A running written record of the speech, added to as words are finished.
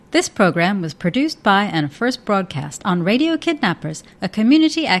This program was produced by and first broadcast on Radio Kidnappers, a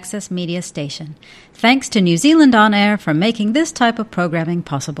community access media station. Thanks to New Zealand On Air for making this type of programming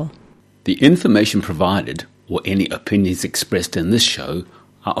possible. The information provided, or any opinions expressed in this show,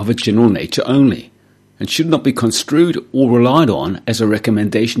 are of a general nature only, and should not be construed or relied on as a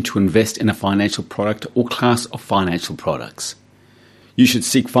recommendation to invest in a financial product or class of financial products. You should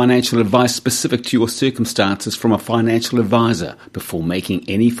seek financial advice specific to your circumstances from a financial advisor before making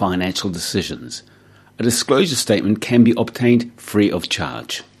any financial decisions. A disclosure statement can be obtained free of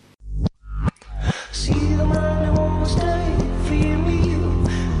charge.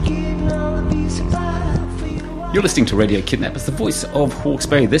 You're listening to Radio Kidnappers, the voice of Hawke's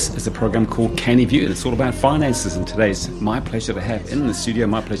Bay. This is a program called Canny View, and it's all about finances. And today's my pleasure to have in the studio,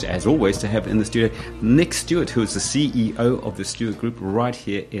 my pleasure as always to have in the studio, Nick Stewart, who is the CEO of the Stewart Group right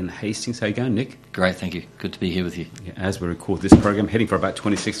here in Hastings. How you going, Nick? Great, thank you. Good to be here with you. Yeah, as we record this program, heading for about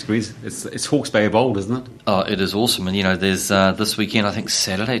 26 degrees. It's Hawke's Bay of old, isn't it? Oh, it is awesome. And, you know, there's this weekend, I think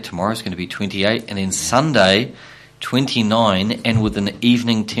Saturday, tomorrow is going to be 28, and then Sunday, 29, and with an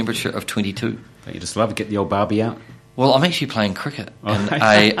evening temperature of 22. Don't you just love to get the old Barbie out? Well, I'm actually playing cricket.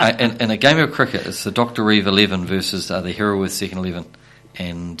 In a game of cricket, it's the Dr. Reeve 11 versus the Herewith second 11.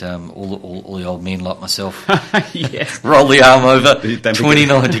 And all the old men like myself yes. roll the arm over,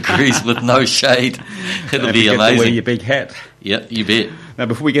 29 degrees with no shade. It'll be amazing. Wear your big hat. Yeah, you bet. Now,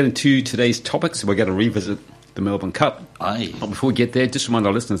 before we get into today's topics, we're going to revisit the Melbourne Cup. Aye. But before we get there, just remind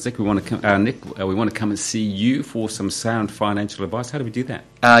our listeners, Nick, we want to come and see you for some sound financial advice. How do we do that?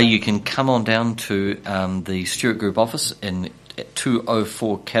 You can come on down to the Stewart Group office at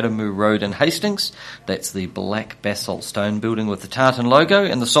 204 Katamu Road in Hastings. That's the black basalt stone building with the tartan logo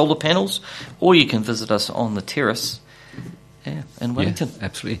and the solar panels. Or you can visit us on the terrace in Wellington. Yeah,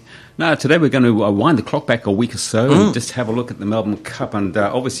 absolutely. Now, today we're going to wind the clock back a week or so and just have a look at the Melbourne Cup. And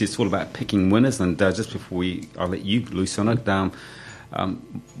obviously it's all about picking winners. And just before I'll let you loose on it,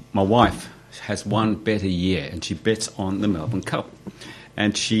 my wife has one bet a year, and she bets on the Melbourne Cup.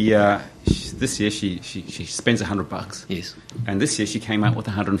 And this year she spends $100. Yes. And this year she came out with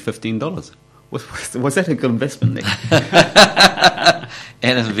 $115. Was that a good investment, Nick?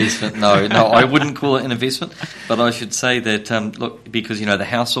 An investment? No, I wouldn't call it an investment. But I should say that, look, because, you know, the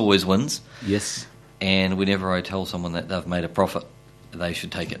house always wins. Yes. And whenever I tell someone that they've made a profit, they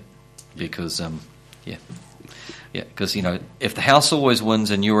should take it. Because, because, you know, if the house always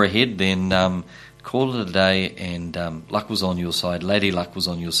wins and you're ahead, then call it a day, and luck was on your side, lady luck was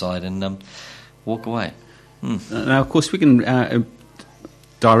on your side, and walk away. Now, of course, we can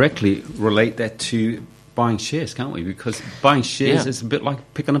directly relate that to buying shares, can't we? Because buying shares is a bit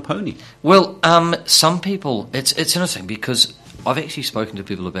like picking a pony. Well, some people, it's interesting because I've actually spoken to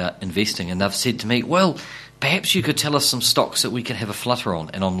people about investing, and they've said to me, well, perhaps you could tell us some stocks that we could have a flutter on.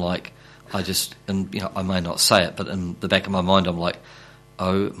 And I'm like, I may not say it, but in the back of my mind, I'm like,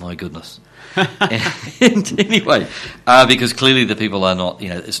 oh my goodness. And anyway, because clearly the people are not, you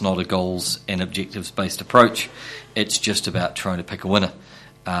know, it's not a goals and objectives based approach. It's just about trying to pick a winner.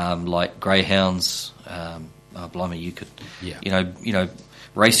 Like greyhounds, blimey, you could, you know,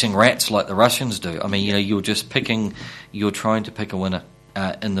 racing rats like the Russians do. I mean, you know, you're trying to pick a winner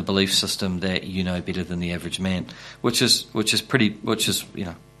in the belief system that you know better than the average man, which is you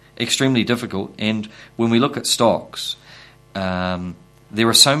know, extremely difficult. And when we look at stocks, there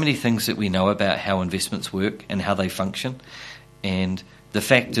are so many things that we know about how investments work and how they function, and the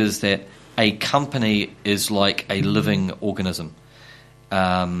fact is that a company is like a living organism.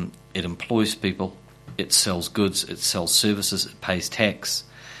 It employs people, it sells goods, it sells services, it pays tax.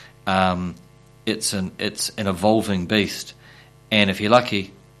 It's an evolving beast, and if you're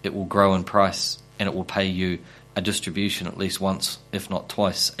lucky, it will grow in price, and it will pay you a distribution at least once, if not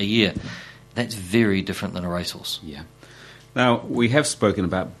twice, a year. That's very different than a racehorse. Yeah. Now, we have spoken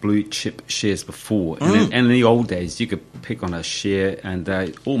about blue chip shares before, and in the old days, you could pick on a share and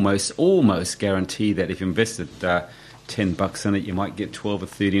almost guarantee that if you invested $10 in it, you might get 12 or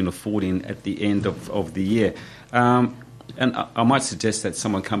 13 or 14 at the end of the year. And I might suggest that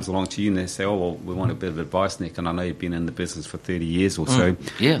someone comes along to you and they say, oh, well, we want a bit of advice, Nick, and I know you've been in the business for 30 years or so.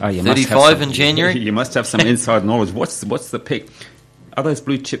 Yeah, 35 in January. You must have some inside knowledge. What's the pick? Are those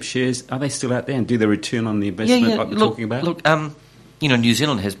blue chip shares, are they still out there, and do they return on the investment like we're talking about? Look, you know, New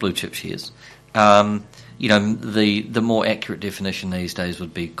Zealand has blue chip shares. You know, the more accurate definition these days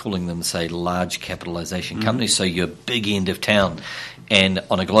would be calling them, say, large capitalisation companies, so your big end of town. And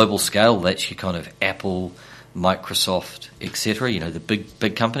on a global scale, that's your kind of Apple, Microsoft, etc., you know, the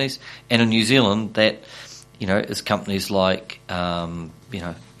big companies. And in New Zealand, that, you know, is companies like, you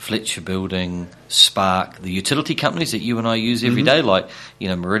know, Fletcher Building, Spark, the utility companies that you and I use every day, like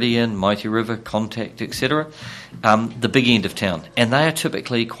Meridian, Mighty River, Contact, etc. The big end of town, and they are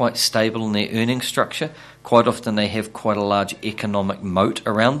typically quite stable in their earnings structure. Quite often, they have quite a large economic moat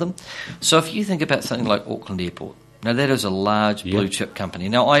around them. So, if you think about something like Auckland Airport, now that is a large blue chip company.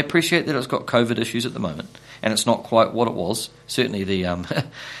 Now, I appreciate that it's got COVID issues at the moment, and it's not quite what it was. Certainly, the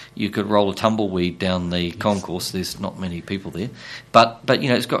you could roll a tumbleweed down the concourse. There's not many people there, but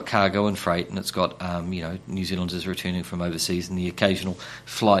it's got cargo and freight, and it's got New Zealanders returning from overseas and the occasional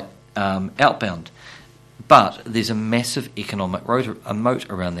flight outbound. But there's a massive economic moat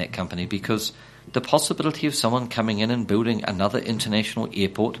around that company, because the possibility of someone coming in and building another international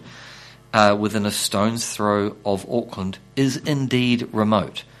airport within a stone's throw of Auckland is indeed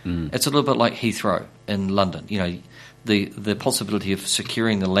remote. It's a little bit like Heathrow in London. The possibility of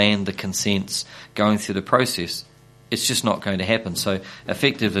securing the land, the consents, going through the process, it's just not going to happen. So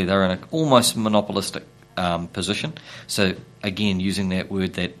effectively they're in an almost monopolistic position. So again, using that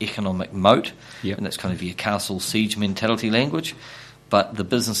word, that economic moat, and that's kind of your castle siege mentality language, but the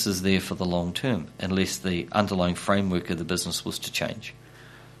business is there for the long term unless the underlying framework of the business was to change.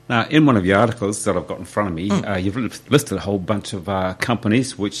 Now, in one of your articles that I've got in front of me, you've listed a whole bunch of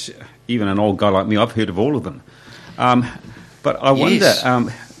companies, which even an old guy like me, I've heard of all of them. But I wonder,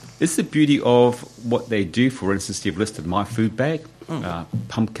 is the beauty of what they do, for instance, you've listed My Food Bag,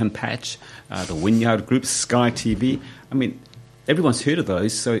 Pumpkin Patch, the Wynyard Group, Sky TV. I mean, everyone's heard of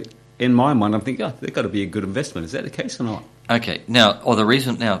those, so in my mind, I'm thinking, they've got to be a good investment. Is that the case or not? Okay, the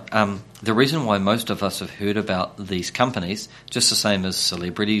reason why most of us have heard about these companies, just the same as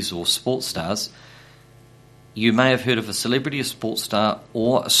celebrities or sports stars, you may have heard of a celebrity, a sports star,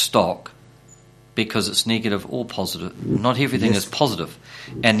 or a stock because it's negative or positive. Not everything is positive.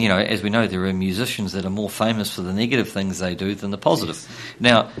 And, as we know, there are musicians that are more famous for the negative things they do than the positive. Yes.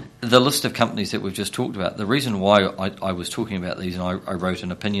 Now, the list of companies that we've just talked about, the reason why I was talking about these, and I wrote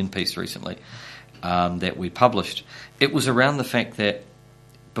an opinion piece recently that we published, it was around the fact that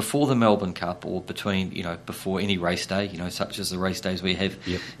before the Melbourne Cup, or before any race day, such as the race days we have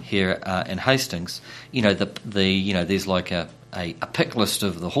here in Hastings, there's like a pick list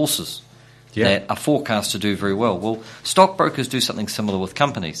of the horses that are forecast to do very well. Well, stockbrokers do something similar with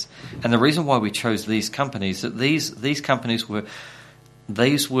companies, and the reason why we chose these companies, that these companies were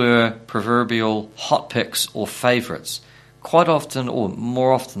proverbial hot picks or favourites. Quite often, or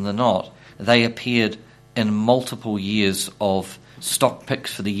more often than not, they appeared in multiple years of stock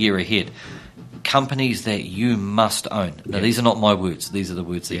picks for the year ahead. Companies that you must own. Now, these are not my words. These are the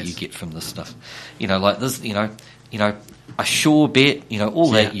words that you get from this stuff. Like this, a sure bet,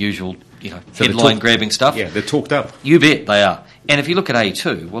 all that usual, so headline-grabbing stuff. Yeah, they're talked up. You bet they are. And if you look at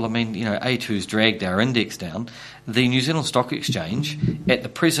A2, well, A2's dragged our index down. The New Zealand Stock Exchange, at the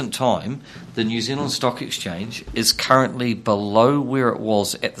present time, the New Zealand Stock Exchange is currently below where it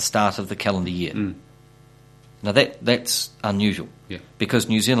was at the start of the calendar year. Now, that's unusual, because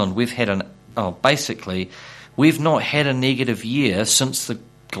New Zealand, we've not had a negative year since the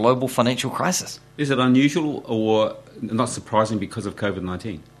global financial crisis. Is it unusual or not surprising because of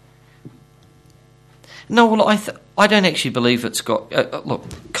COVID-19? No, well, I don't actually believe it's got... look,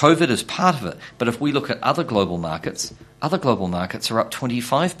 COVID is part of it, but if we look at other global markets are up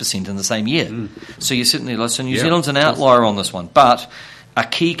 25% in the same year. So you're sitting there, so New Zealand's an outlier on this one, but a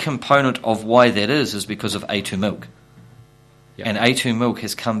key component of why that is because of A2 milk. And A2 milk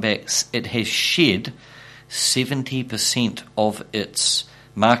has come back, it has shed 70% of its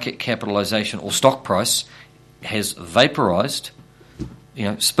market capitalisation or stock price, has vaporised,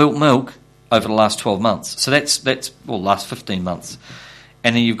 spilt milk over the last 12 months. So that's last 15 months.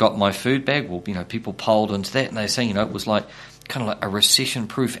 And then you've got My Food Bag. Well, people polled into that, and they're saying, it was like kind of like a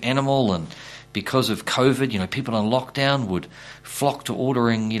recession-proof animal, and because of COVID, people in lockdown would flock to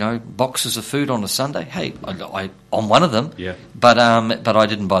ordering, boxes of food on a Sunday. Hey, I on one of them, but I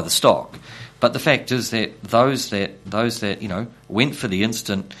didn't buy the stock. But the fact is that those that went for the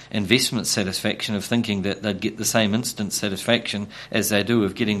instant investment satisfaction of thinking that they'd get the same instant satisfaction as they do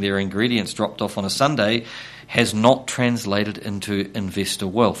of getting their ingredients dropped off on a Sunday has not translated into investor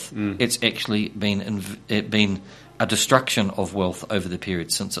wealth. It's actually been a destruction of wealth over the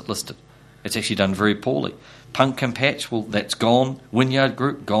period since it listed. It's actually done very poorly. Pumpkin Patch, well, that's gone. Wynyard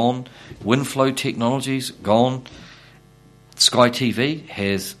Group, gone. Windflow Technologies, gone. Sky TV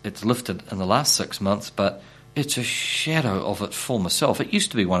it's lifted in the last 6 months, but it's a shadow of its former self. It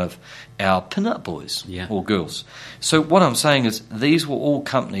used to be one of our pin-up boys or girls. So what I'm saying is these were all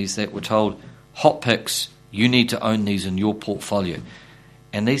companies that were told, hot picks, you need to own these in your portfolio.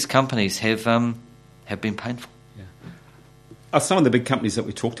 And these companies have been painful. are some of the big companies that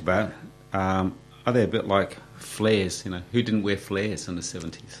we talked about, are they a bit like flares? Who didn't wear flares in the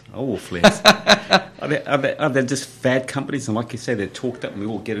 70s? I wore flares. Are they just fad companies? And like you say, they're talked up and we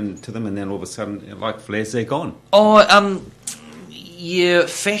all get into them, and then all of a sudden, like flares, they're gone. Yeah,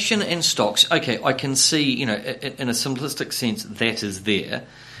 fashion and stocks. Okay, I can see, in a simplistic sense, that is there.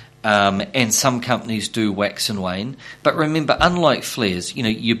 And some companies do wax and wane. But remember, unlike flares,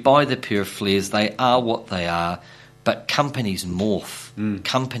 you buy the pair of flares, they are what they are, but companies morph.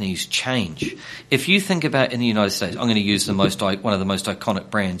 Companies change. If you think about in the United States, I'm going to use one of the most iconic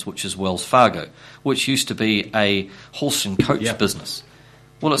brands, which is Wells Fargo, which used to be a horse and coach business.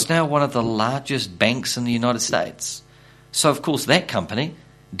 Well, it's now one of the largest banks in the United States. So, of course, that company,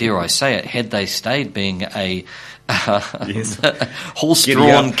 dare I say it, had they stayed being a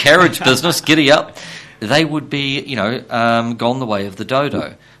horse-drawn carriage business, giddy up, they would be, gone the way of the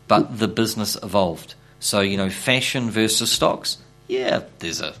dodo. But the business evolved. So, fashion versus stocks,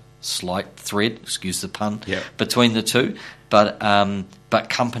 there's a slight thread, excuse the pun, between the two. But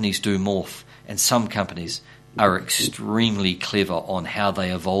companies do morph, and some companies are extremely clever on how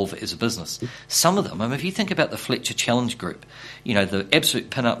they evolve as a business. Some of them, if you think about the Fletcher Challenge Group, the absolute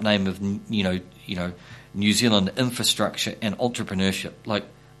pin-up name of, New Zealand infrastructure and entrepreneurship, like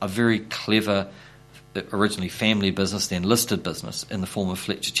a very clever, originally family business, then listed business in the form of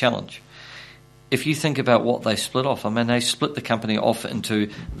Fletcher Challenge. If you think about what they split off, they split the company off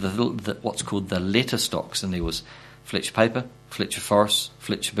into the what's called the letter stocks, and there was Fletcher Paper, Fletcher Forest,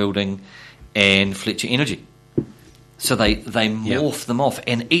 Fletcher Building, and Fletcher Energy. So they morphed them off,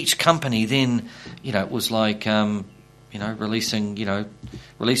 and each company then, it was like, releasing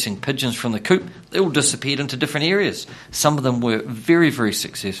pigeons from the coop. They all disappeared into different areas. Some of them were very, very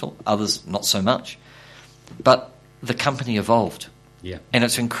successful, others not so much. But the company evolved. Yeah. And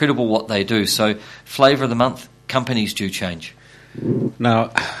it's incredible what they do. So, flavour of the month, companies do change. Now,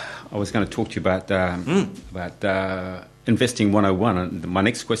 I was going to talk to you about Investing 101, and my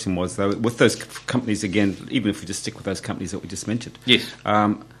next question was, though, with those companies, again, even if we just stick with those companies that we just mentioned, yes.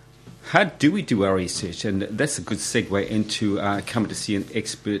 How do we do our research? And that's a good segue into coming to see an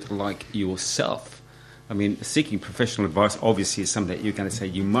expert like yourself. Seeking professional advice obviously is something that you're going to say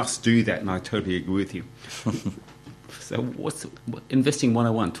you must do that, and I totally agree with you. So what's Investing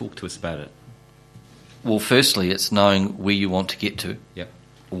 101? Talk to us about it. Well, firstly, it's knowing where you want to get to. Yeah.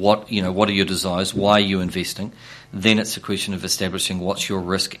 What are your desires? Why are you investing? Then it's a question of establishing what's your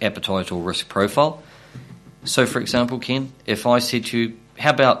risk appetite or risk profile. So, for example, Ken, if I said to you,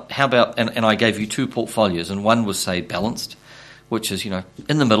 how about, and I gave you two portfolios, and one was, say, balanced, which is,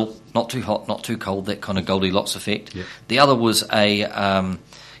 in the middle, not too hot, not too cold, that kind of Goldilocks effect. Yep. The other was a,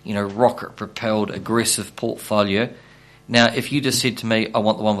 rocket-propelled, aggressive portfolio. Now, if you just said to me, I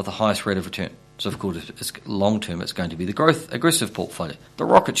want the one with the highest rate of return, so of course, it's long-term, it's going to be the growth, aggressive portfolio, the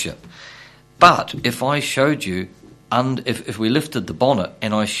rocket ship. But if I showed you, if we lifted the bonnet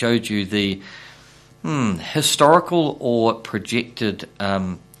and I showed you the historical or projected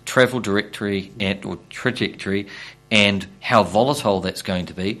travel directory or trajectory and how volatile that's going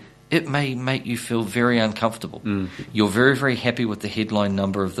to be, it may make you feel very uncomfortable. You're very, very happy with the headline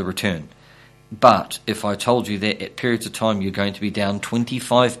number of the return. But if I told you that at periods of time you're going to be down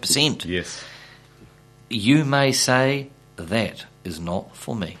 25%, yes, you may say, that is not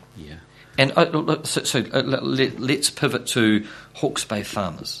for me. Yeah. And let's pivot to Hawke's Bay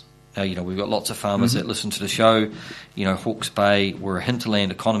farmers. Now, we've got lots of farmers that listen to the show. Hawke's Bay, we're a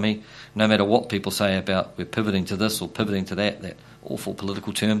hinterland economy. No matter what people say about we're pivoting to this or pivoting to that awful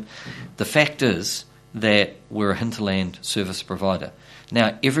political term, the fact is that we're a hinterland service provider.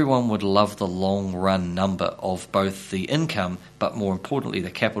 Now, everyone would love the long-run number of both the income, but more importantly,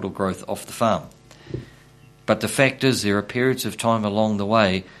 the capital growth off the farm. But the fact is there are periods of time along the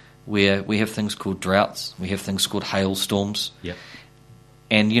way where we have things called droughts, we have things called hailstorms. Yep.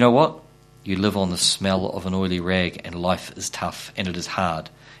 And you know what? You live on the smell of an oily rag, and life is tough and it is hard.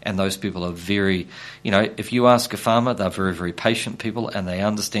 And those people are very, if you ask a farmer, they're very, very patient people, and they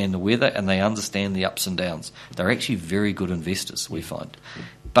understand the weather and they understand the ups and downs. They're actually very good investors, we find.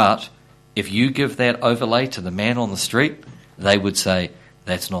 But if you give that overlay to the man on the street, they would say,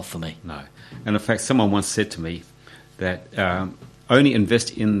 that's not for me. No. And in fact, someone once said to me that only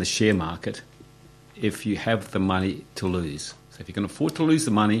invest in the share market if you have the money to lose. So if you can afford to lose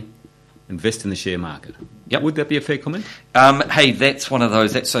the money, invest in the share market. Yep. Would that be a fair comment? Hey, that's one of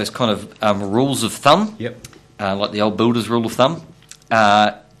those. That's those kind of rules of thumb. Yep. Like the old builder's rule of thumb.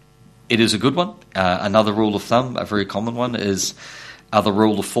 It is a good one. Another rule of thumb, a very common one, is the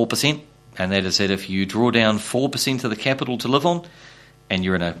rule of 4%. And that is that if you draw down 4% of the capital to live on, and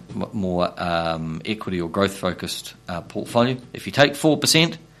you're in a more equity or growth-focused portfolio, if you take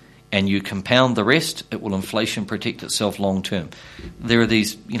 4% and you compound the rest, it will inflation protect itself long term. There are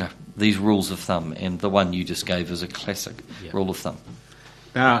these rules of thumb, and the one you just gave is a classic rule of thumb.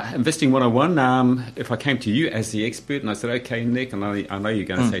 Investing 101, if I came to you as the expert and I said, okay, Nick, and I know you're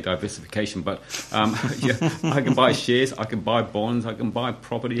going to say diversification, but I can buy shares, I can buy bonds, I can buy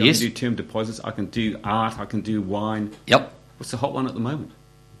property, I can do term deposits, I can do art, I can do wine. Yep. What's the hot one at the moment?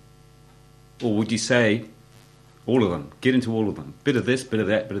 Or would you say all of them? Get into all of them. Bit of this, bit of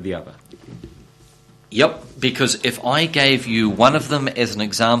that, bit of the other. Yep, because if I gave you one of them as an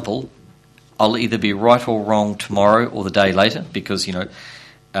example, I'll either be right or wrong tomorrow or the day later, because,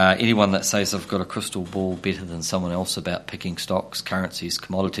 anyone that says I've got a crystal ball better than someone else about picking stocks, currencies,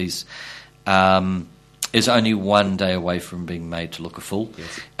 commodities, is only one day away from being made to look a fool.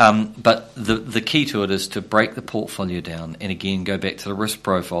 Yes. But the key to it is to break the portfolio down and, again, go back to the risk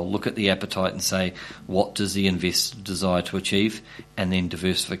profile, look at the appetite and say, what does the investor desire to achieve? And then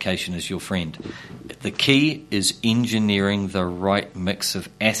diversification is your friend. The key is engineering the right mix of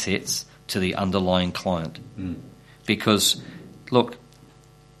assets to the underlying client. Because, look,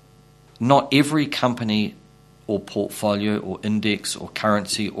 not every company or portfolio or index or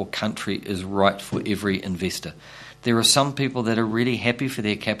currency or country is right for every investor. There are some people that are really happy for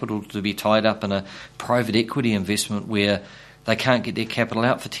their capital to be tied up in a private equity investment where they can't get their capital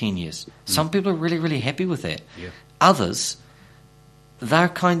out for 10 years. Some people are really, really happy with that. Yeah. Others,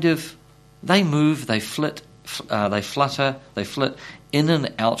 they move, they flit, they flutter, they flit in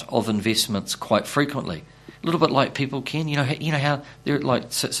and out of investments quite frequently. A little bit like people can, you know how they're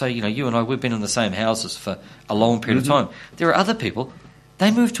like, say, you and I, we've been in the same houses for a long period of time. There are other people,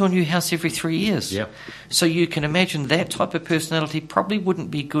 they move to a new house every 3 years. Yeah. So you can imagine that type of personality probably wouldn't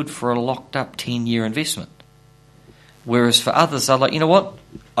be good for a locked up 10-year investment. Whereas for others, they're like, you know what,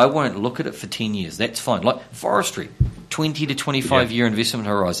 I won't look at it for 10 years. That's fine. Like forestry, 20 to 25-year investment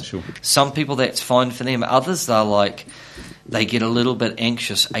horizon. Sure. Some people, that's fine for them. Others, they're like, they get a little bit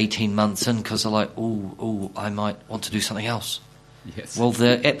anxious 18 months in because they're like, oh, I might want to do something else. Yes. Well,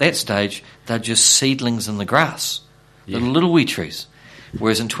 at that stage, they're just seedlings in the grass, little wee trees.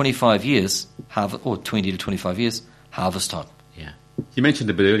 Whereas in 25 years, or 20 to 25 years, harvest time. Yeah. You mentioned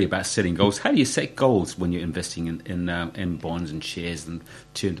a bit earlier about setting goals. How do you set goals when you're investing in bonds and shares and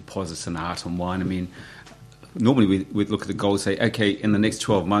term deposits and art and wine? I mean, normally we'd look at the goals and say, okay, in the next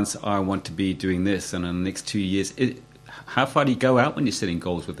 12 months, I want to be doing this, and in the next 2 years. How far do you go out when you're setting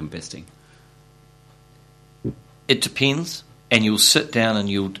goals with investing? It depends, and you'll sit down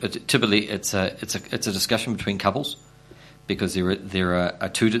and typically it's a discussion between couples, because there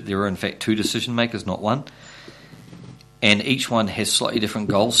are in fact two decision makers, not one, and each one has slightly different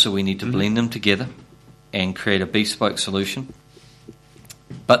goals. So we need to blend them together and create a bespoke solution.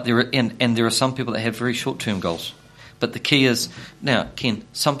 But there are some people that have very short term goals. But the key is, now, Ken,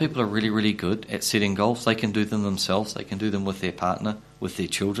 some people are really, really good at setting goals. They can do them themselves. They can do them with their partner, with their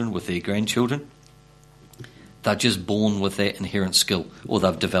children, with their grandchildren. They're just born with that inherent skill, or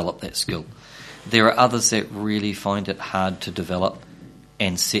they've developed that skill. There are others that really find it hard to develop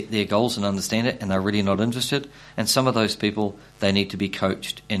and set their goals and understand it, and they're really not interested. And some of those people, they need to be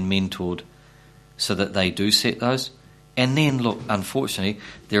coached and mentored so that they do set those. And then, look, unfortunately,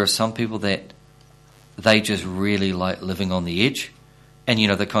 there are some people that they just really like living on the edge, and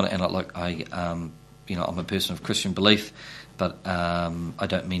they kind of, and I'm a person of Christian belief, but I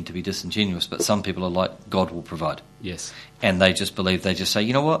don't mean to be disingenuous. But some people are like, God will provide. Yes, and they just believe. They just say,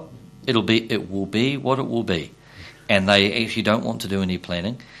 you know what, it will be what it will be, and they actually don't want to do any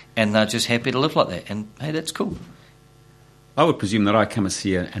planning, and they're just happy to live like that. And hey, that's cool. I would presume that I come and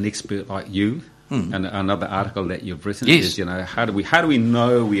see an expert like you. And another article that you've written is, how do we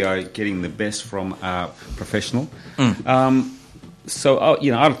know we are getting the best from our professional? So,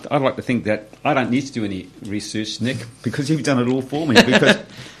 I'd like to think that I don't need to do any research, Nick, because you've done it all for me, because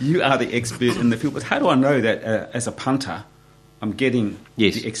you are the expert in the field. But how do I know that as a punter, I'm getting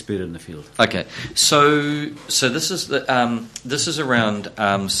the expert in the field? Okay, so this is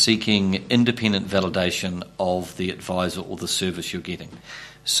around seeking independent validation of the advisor or the service you're getting.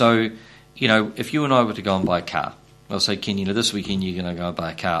 So, if you and I were to go and buy a car, I'll say, Ken, this weekend you're going to go and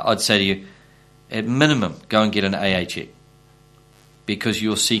buy a car. I'd say to you, at minimum, go and get an AA check, because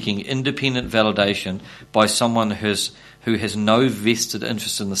you're seeking independent validation by someone who has no vested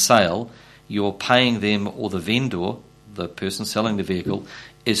interest in the sale. You're paying them, or the vendor, the person selling the vehicle,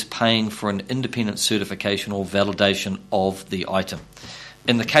 is paying for an independent certification or validation of the item.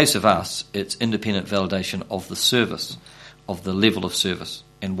 In the case of us, it's independent validation of the service, of the level of service.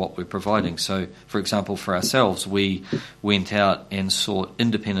 and what we're providing. So, for example, for ourselves, we went out and sought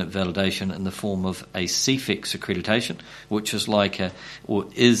independent validation in the form of a CFEX accreditation, which is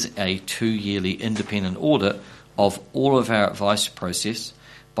is a 2-yearly independent audit of all of our advice process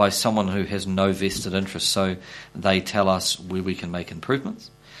by someone who has no vested interest. So they tell us where we can make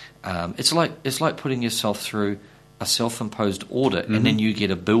improvements. It's like putting yourself through a self-imposed audit, and then you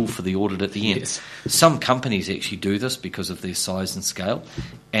get a bill for the audit at the end. Yes. Some companies actually do this because of their size and scale,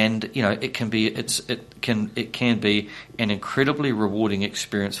 and it can be an incredibly rewarding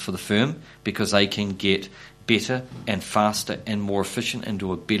experience for the firm because they can get better and faster and more efficient and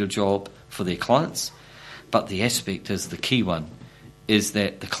do a better job for their clients. But the aspect is the key one, is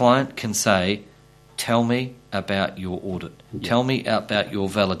that the client can say, "Tell me about your audit. Tell me about your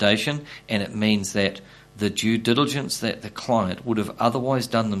validation," and it means that the due diligence that the client would have otherwise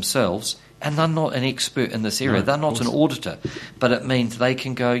done themselves, and they're not an expert in this area, they're not an auditor, but it means they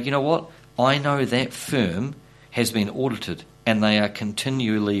can go, you know what, I know that firm has been audited and they are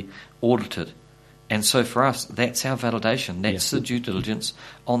continually audited. And so for us, that's our validation, that's the due diligence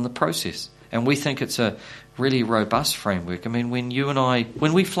on the process. And we think it's a really robust framework. I mean,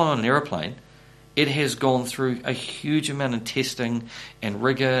 when we fly on an aeroplane, it has gone through a huge amount of testing and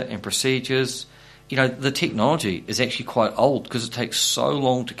rigour and procedures. The technology is actually quite old because it takes so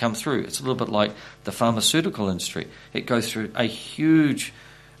long to come through. It's a little bit like the pharmaceutical industry. It goes through a huge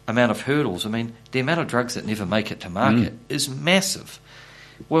amount of hurdles. I mean, the amount of drugs that never make it to market is massive.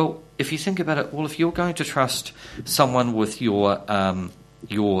 Well, if you think about it, if you're going to trust someone with your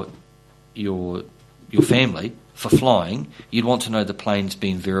family for flying, you'd want to know the plane's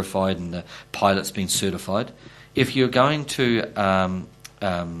been verified and the pilot's been certified. If you're going to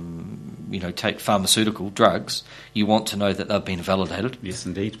take pharmaceutical drugs, you want to know that they've been validated. Yes,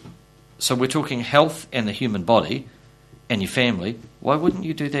 indeed. So we're talking health and the human body and your family. Why wouldn't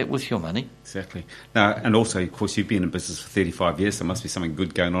you do that with your money? Exactly. Now, and also, of course, you've been in business for 35 years, so there must be something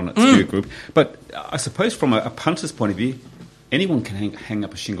good going on at Sphere Group. But I suppose from a punter's point of view, anyone can hang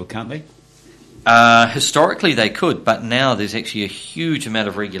up a shingle, can't they? Historically they could, but now there's actually a huge amount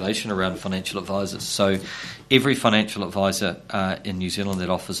of regulation around financial advisors. So every financial advisor in New Zealand that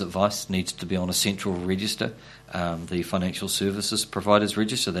offers advice needs to be on a central register, the Financial Services Providers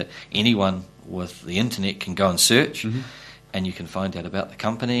Register, that anyone with the internet can go and search, and you can find out about the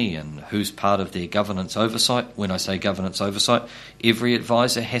company and who's part of their governance oversight. When I say governance oversight, every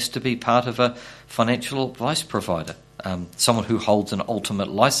advisor has to be part of a financial advice provider, someone who holds an ultimate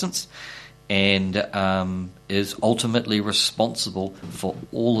license and is ultimately responsible for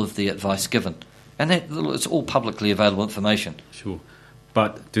all of the advice given. And it's all publicly available information. Sure.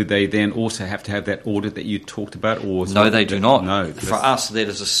 But do they then also have to have that audit that you talked about? Or no, they do not. No. For us, that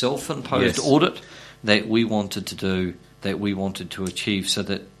is a self-imposed audit that we wanted to do, that we wanted to achieve, so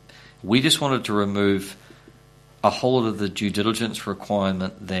that we just wanted to remove a whole lot of the due diligence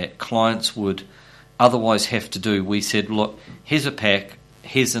requirement that clients would otherwise have to do. We said, look, here's a pack,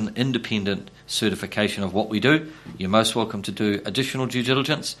 here's an independent certification of what we do. You're most welcome to do additional due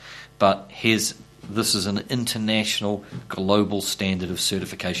diligence, but this is an international, global standard of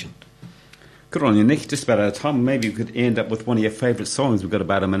certification. Good on you, Nick. Just about out of time. Maybe we could end up with one of your favourite songs. We've got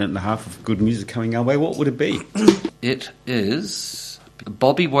about a minute and a half of good music coming our way. What would it be? It is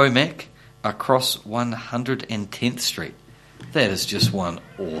Bobby Womack, Across 110th Street. That is just one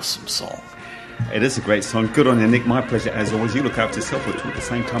awesome song. It is a great song. Good on you, Nick. My pleasure as always. You look after yourself. We'll talk at the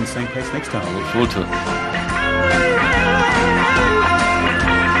same time, same place next time. I look forward to it.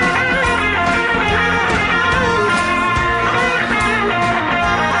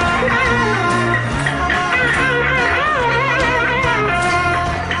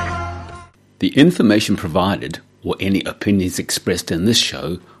 The information provided, or any opinions expressed in this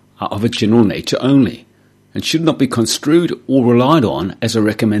show, are of a general nature only, and should not be construed or relied on as a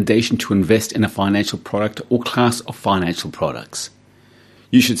recommendation to invest in a financial product or class of financial products.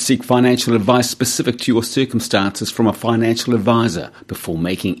 You should seek financial advice specific to your circumstances from a financial advisor before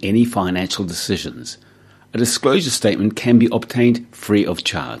making any financial decisions. A disclosure statement can be obtained free of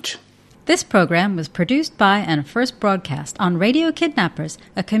charge. This program was produced by and first broadcast on Radio Kidnappers,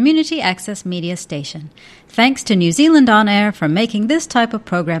 a community access media station. Thanks to New Zealand On Air for making this type of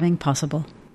programming possible.